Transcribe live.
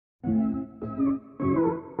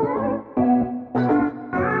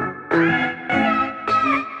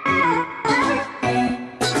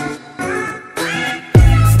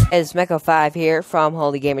It's Mecha5 here from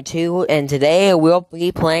Holy Gamer 2, and today we'll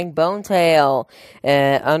be playing Bone Tale,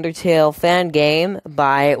 an Undertale fan game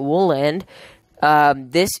by Wooland.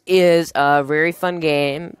 This is a very fun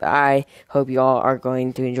game. I hope you all are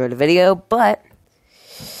going to enjoy the video, but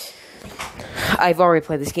I've already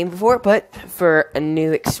played this game before, but for a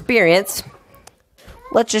new experience,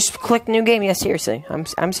 let's just click new game. Yeah, seriously,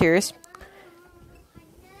 I'm serious.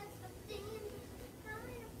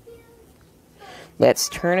 Let's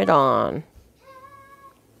turn it on.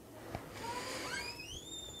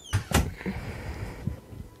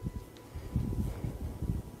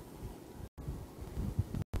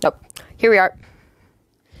 Oh, here we are.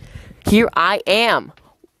 Here I am.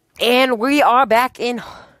 And we are back in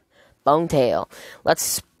Bone Tale.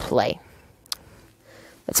 Let's play.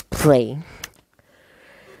 Let's play.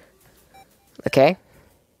 Okay.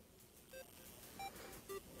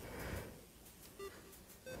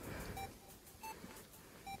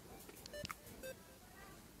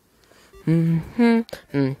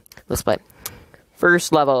 Let's play.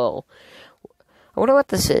 First level. I wonder what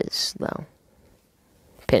this is, though.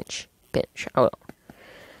 Pinch. Oh.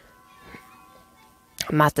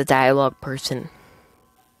 I'm not the dialogue person.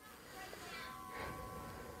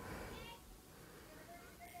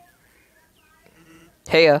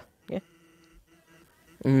 Hey, yeah.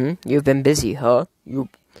 You've been busy, huh?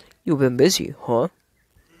 You've been busy, huh?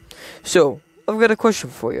 So, I've got a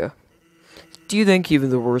question for you. Do you think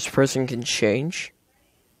even the worst person can change?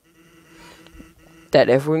 That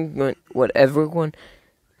everybody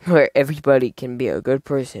can be a good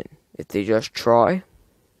person if they just try?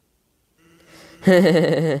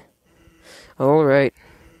 Alright.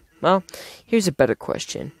 Well, here's a better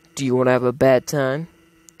question. Do you want to have a bad time?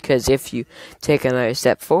 Because if you take another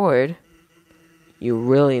step forward, you're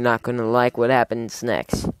really not going to like what happens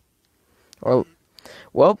next. Or,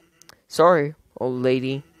 well, sorry, old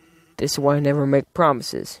lady. This is why I never make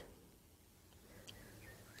promises.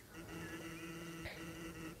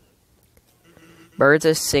 Birds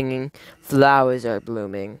are singing, flowers are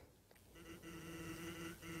blooming.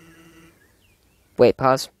 Wait,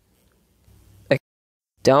 pause. Okay.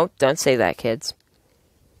 Don't say that, kids.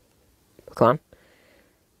 Come on.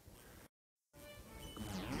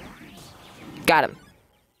 Got him.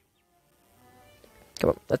 Come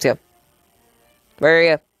on, let's go. Where are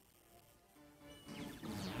you?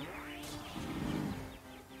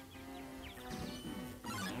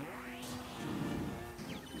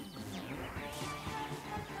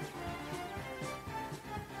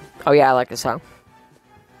 Oh yeah, I like this song.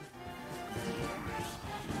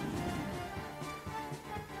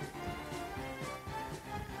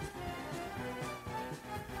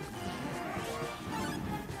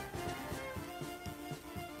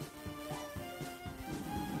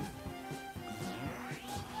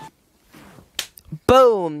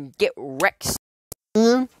 Boom! Get wrecked.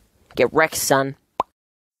 Get wrecked, son.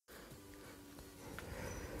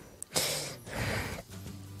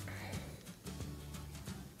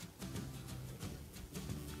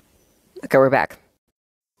 Okay, we're back.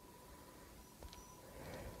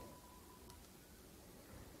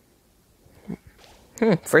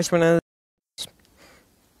 First one of those.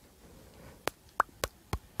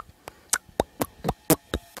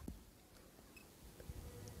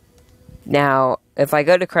 Now, if I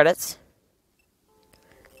go to credits,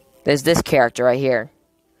 there's this character right here,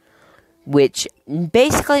 which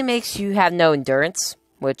basically makes you have no endurance,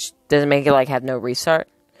 which doesn't make it like have no restart.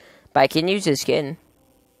 But I can use this skin.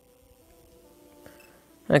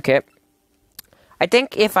 Okay. I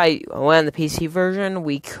think if I went on the PC version,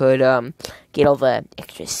 we could get all the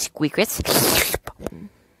extra squeakers.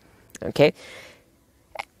 Okay.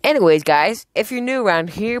 Anyways, guys, if you're new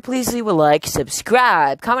around here, please leave a like,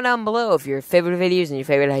 subscribe, comment down below if your favorite videos and your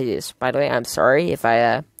favorite ideas. By the way, I'm sorry if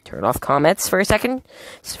I turn off comments for a section.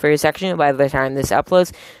 By the time this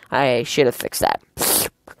uploads, I should have fixed that.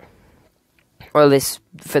 Or at least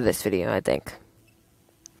for this video, I think.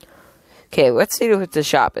 Okay, let's see what the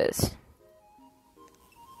shop is.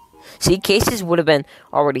 See, cases would have been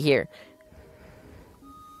already here.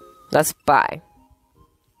 Let's buy.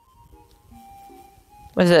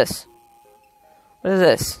 What is this? What is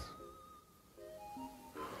this?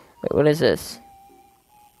 Wait, what is this?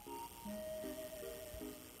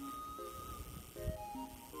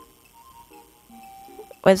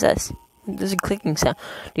 What is this? There's a clicking sound.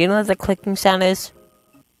 Do you know what the clicking sound is?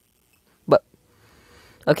 But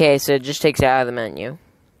okay, so it just takes it out of the menu.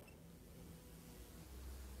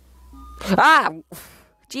 Ah!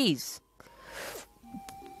 Jeez.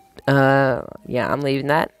 Yeah, I'm leaving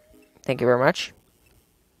that. Thank you very much.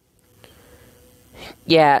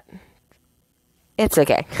 Yeah, it's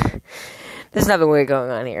okay. There's nothing weird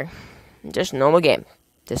going on here. Just normal game.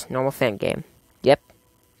 Just normal fan game. Yep,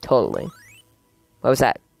 totally. What was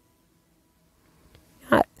that?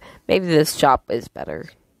 Maybe this shop is better.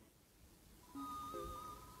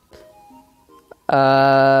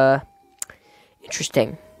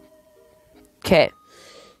 Interesting. Okay.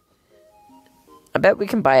 I bet we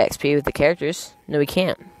can buy XP with the characters. No, we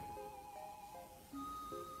can't.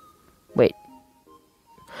 Wait.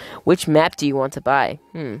 Which map do you want to buy?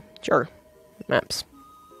 Sure. Maps.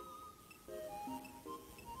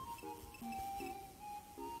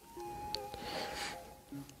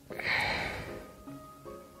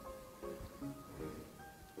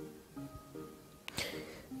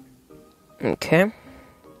 Okay.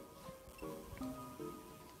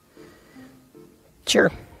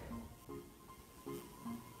 Sure.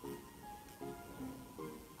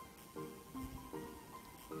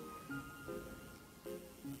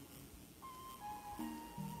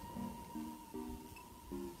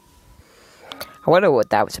 I wonder what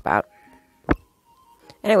that was about.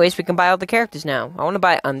 Anyways, we can buy all the characters now. I want to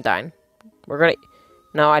buy Undyne. We're gonna...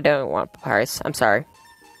 No, I don't want Papyrus. I'm sorry.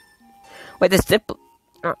 Wait, this dip...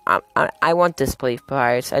 I want Display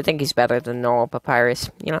Papyrus. I think he's better than normal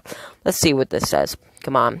Papyrus. You know, let's see what this says.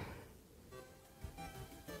 Come on.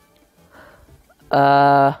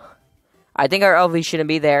 I think our LV shouldn't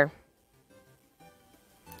be there.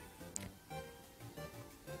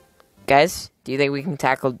 Guys, do you think we can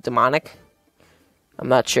tackle Demonic? I'm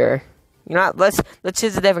not sure. You know what? Let's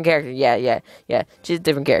choose a different character. Yeah. Choose a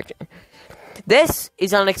different character. This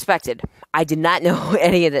is unexpected. I did not know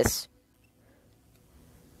any of this.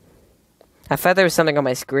 I thought there was something on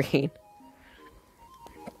my screen.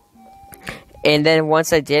 And then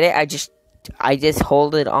once I did it, I just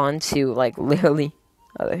hold it on to, like, literally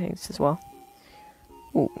other things as well.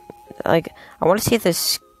 Ooh. Like, I want to see if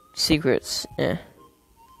there's secrets. Yeah.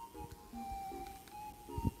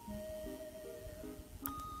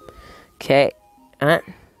 Okay.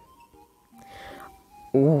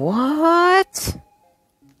 What?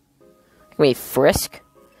 Can we frisk?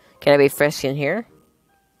 Can I be frisked in here?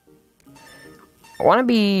 I want to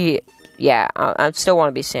be... Yeah, I still want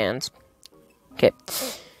to be Sans. Okay.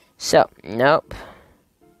 So, nope.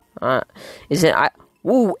 Is it...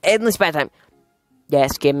 Ooh, endless bad time.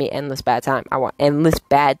 Yes, give me endless bad time. I want endless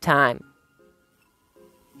bad time.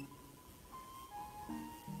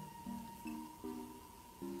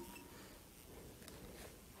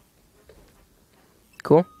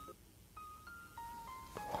 Cool.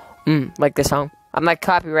 Like this song. I'm not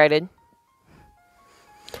copyrighted.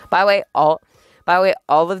 By the way,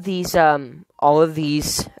 all of these,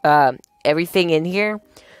 everything in here,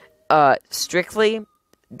 strictly,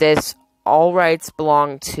 this, all rights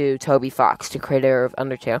belong to Toby Fox, the creator of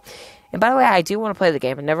Undertale. And by the way, I do want to play the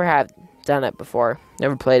game. I never have done it before.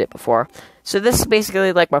 Never played it before. So this is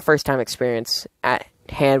basically like my first time experience at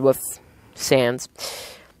hand with Sans.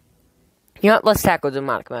 You know what? Let's tackle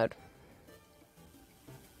Demonic mode.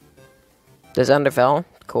 There's Underfell.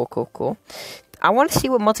 Cool. I want to see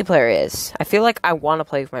what multiplayer is. I feel like I want to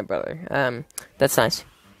play with my brother. That's nice.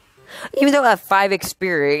 Even though I have 5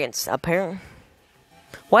 experience, apparently.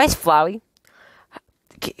 Why is Flowey?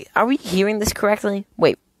 Are we hearing this correctly?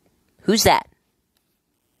 Wait, who's that?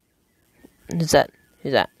 Who's that?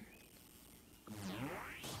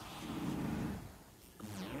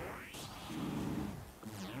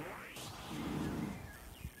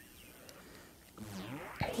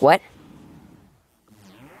 What?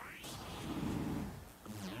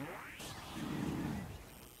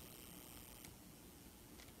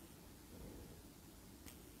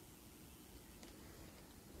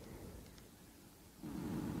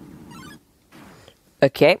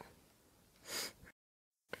 Okay.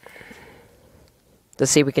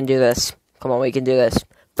 Let's see if we can do this. Come on, we can do this.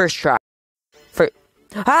 First try.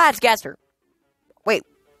 It's Gaster. Wait,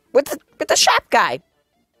 with the shop guy.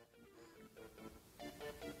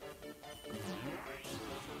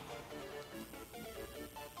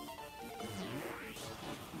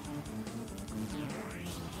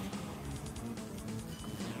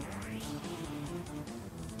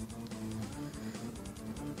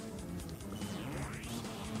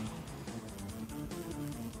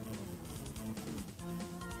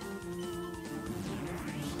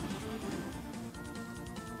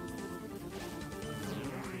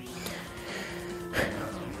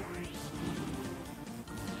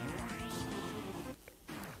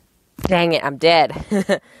 Dang it, I'm dead.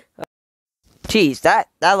 Jeez, that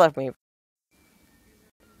left me.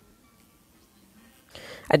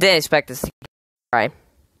 I didn't expect this to try.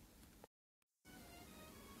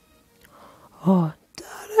 Oh.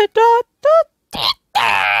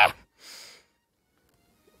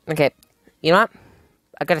 Okay, you know what?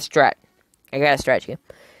 I gotta stretch you.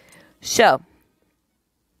 So,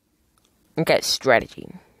 okay, strategy.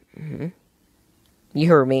 You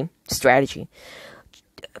heard me. Strategy.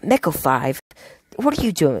 Mecho 5, what are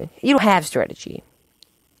you doing? You don't have strategy.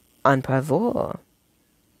 On favor.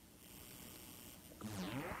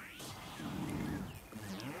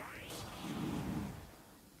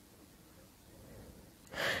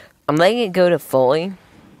 I'm letting it go to fully.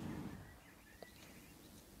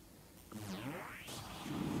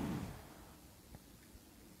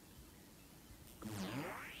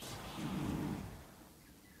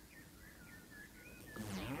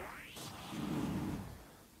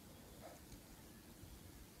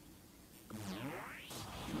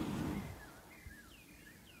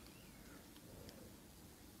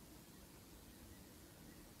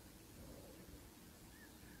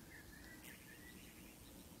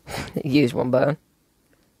 Use one bone.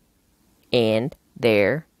 And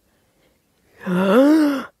they're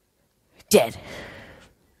dead.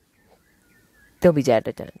 They'll be dead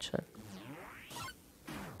eventually.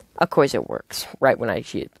 Of course it works. Right when I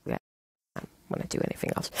shoot. When I do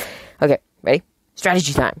anything else. Okay, ready?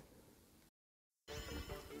 Strategy time.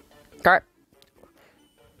 Start.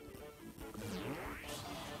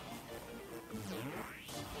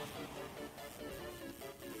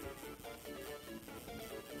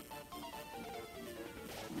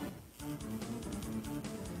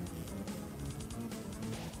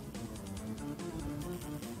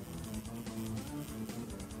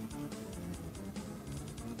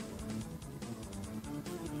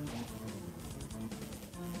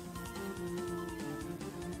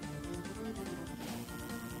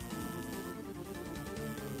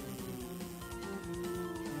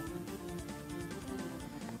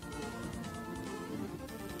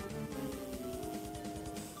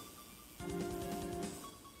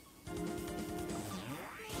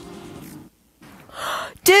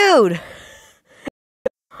 Dude!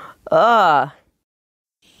 I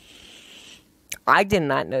did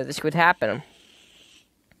not know this would happen.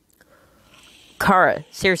 Kara,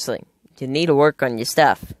 seriously, you need to work on your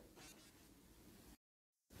stuff.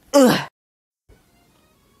 Ugh.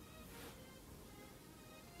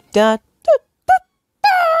 Da, da,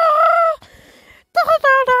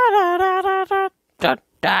 da, da, da,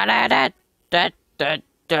 da, da, da, da,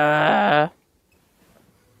 da.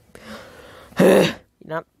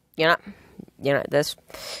 You know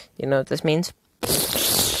what this means?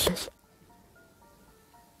 This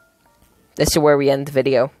is where we end the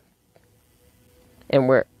video. And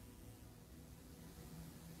we're...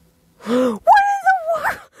 What in the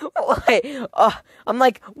world? Wait, I'm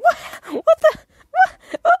like, what the...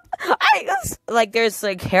 What? There's,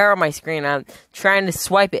 hair on my screen. I'm trying to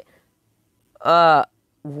swipe it. What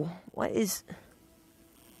is...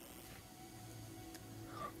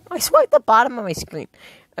 I swiped the bottom of my screen.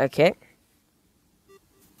 Okay.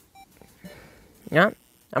 Yeah.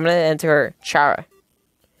 I'm gonna enter Chara.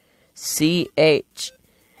 C-H-H-A...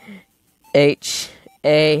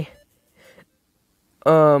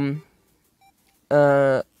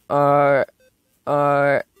 R-R-A.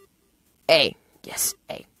 Yes,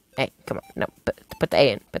 A. A. Come on. No, put the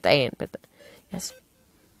A in. Put the A in. Yes.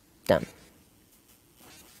 Done.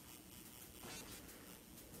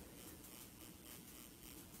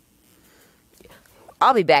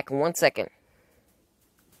 I'll be back in 1 second.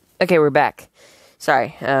 Okay, we're back.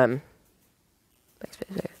 Sorry.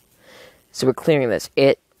 So we're clearing this.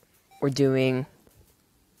 We're doing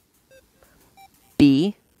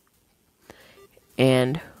B.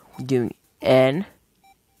 And we're doing N.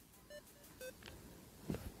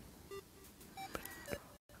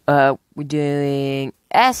 We're doing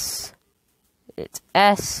S. It's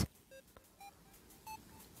S.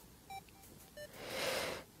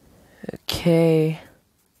 Okay.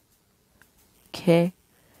 K.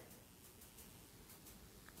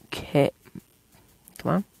 K.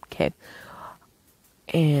 Come on. K.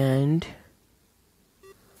 And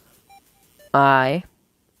I.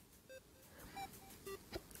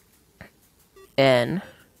 N.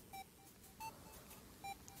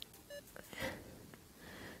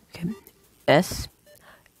 Okay. S.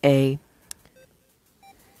 A.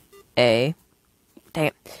 A. Dang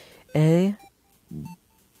it. A.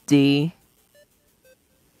 D.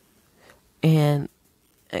 And,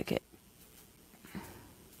 okay.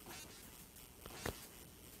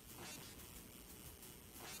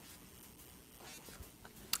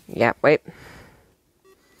 Yeah, wait.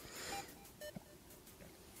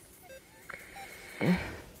 Let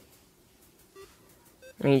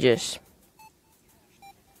me just...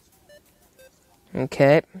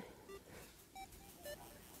 Okay.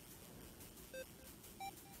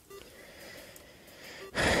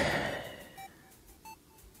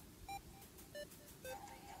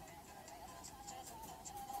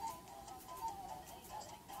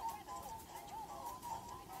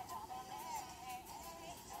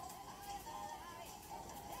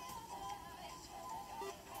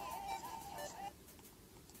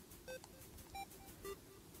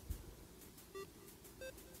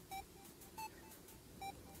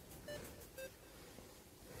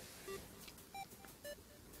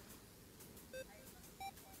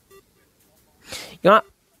 You know what?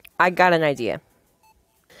 I got an idea.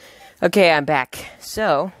 Okay, I'm back.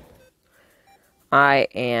 So, I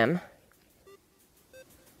am...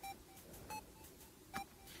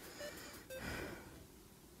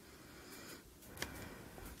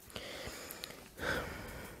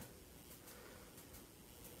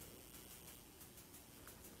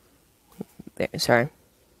 There, sorry.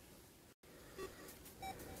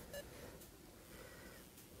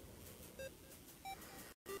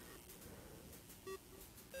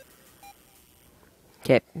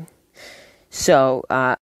 Okay. So,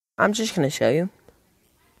 I'm just going to show you.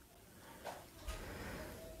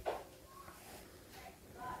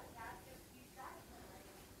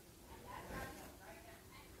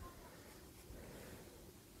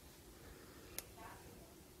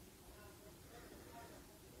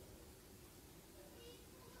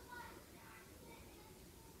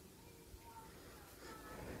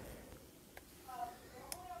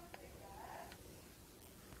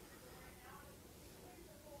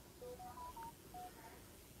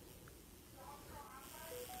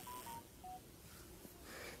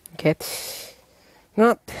 Okay.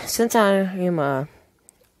 Well, since I am a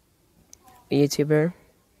YouTuber,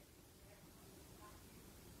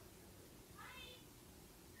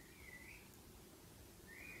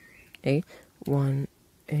 eight one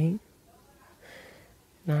eight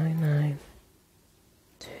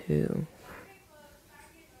 992.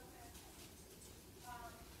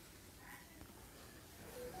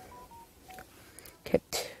 Okay,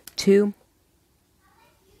 2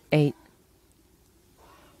 8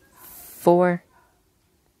 4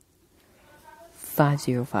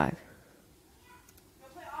 505.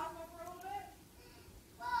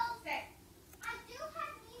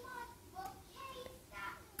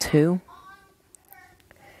 Two,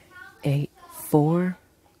 8 4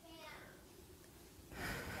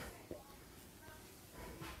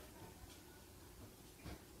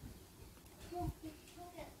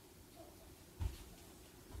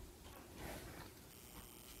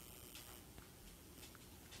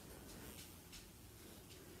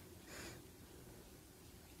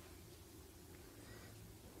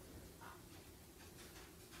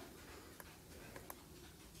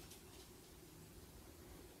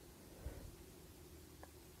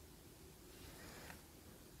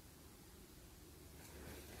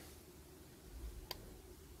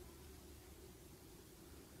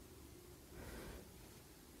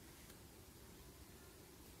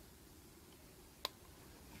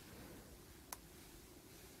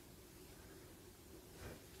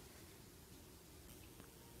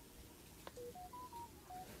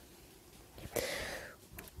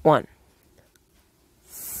 1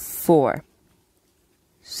 4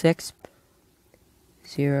 6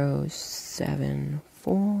 0 7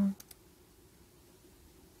 4.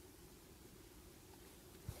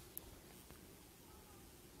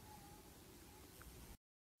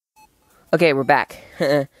 Okay, we're back.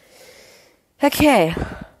 Okay,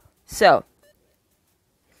 so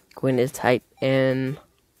going to type in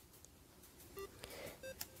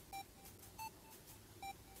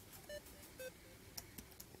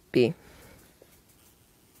B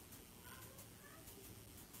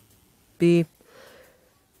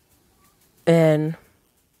N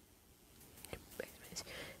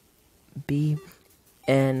B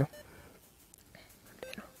N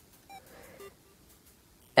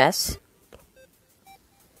S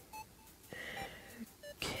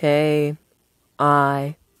K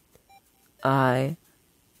I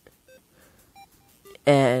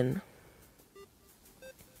N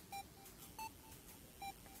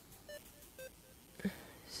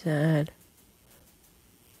Z.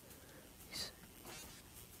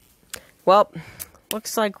 Well,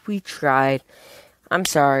 looks like we tried. I'm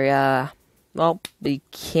sorry, well, we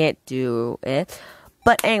can't do it.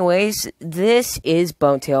 But anyways, this is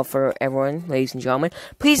Bonetail for everyone, ladies and gentlemen.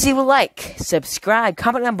 Please leave a like, subscribe,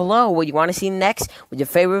 comment down below what you want to see next, with your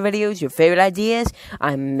favorite videos, your favorite ideas.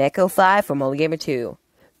 I'm Mecco5 from OnlyGamer2.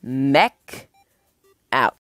 Mech out.